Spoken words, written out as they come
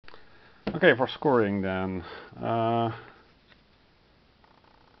Okay, for scoring then.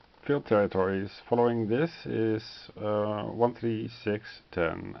 Field territories following this is 1, 3, 6,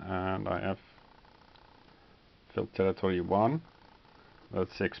 10, and I have field territory 1,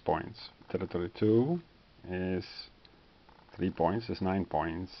 that's 6 points. Territory 2 is 3 points, is 9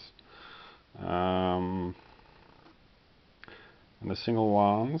 points. And the single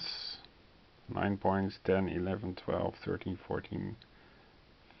ones, 9 points, 10, 11, 12, 13, 14,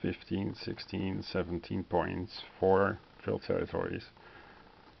 15, 16, 17 points for field territories.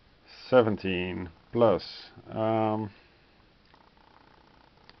 17 plus, so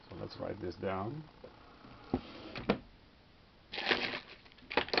let's write this down.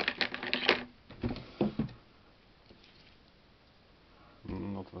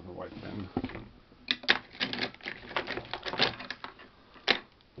 Not with a white pen.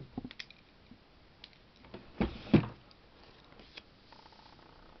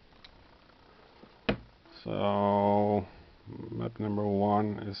 So map number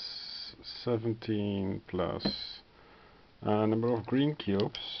 1 is 17 plus number of green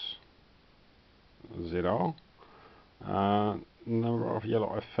cubes 0, number of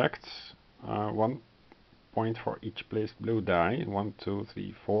yellow effects 1 point for each placed blue die, 1, 2,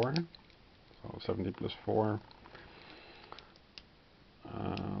 3, 4, so 70 plus 4.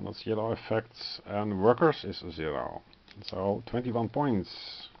 That's yellow effects, and workers is 0, so 21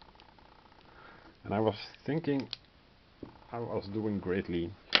 points. And I was thinking I was doing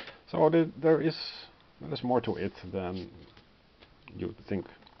greatly. So there is more to it than you'd think.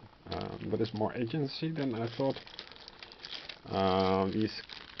 There is more agency than I thought. These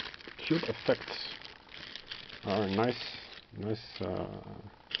cube effects are a nice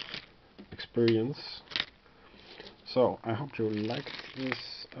experience. So I hope you liked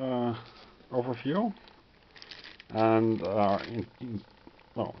this overview, and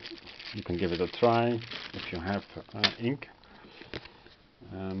well, you can give it a try if you have ink,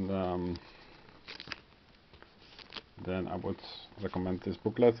 and then I would recommend this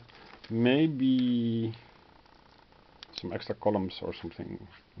booklet. Maybe some extra columns or something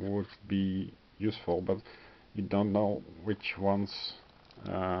would be useful, but you don't know which ones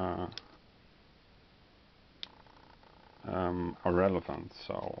are relevant,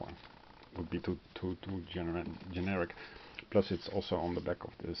 so it would be too generic. Plus it's also on the back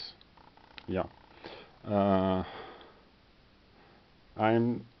of this. Yeah.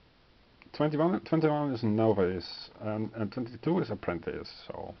 I'm 21 is novice, and 22 is apprentice,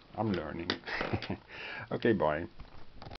 so I'm learning. Okay, bye.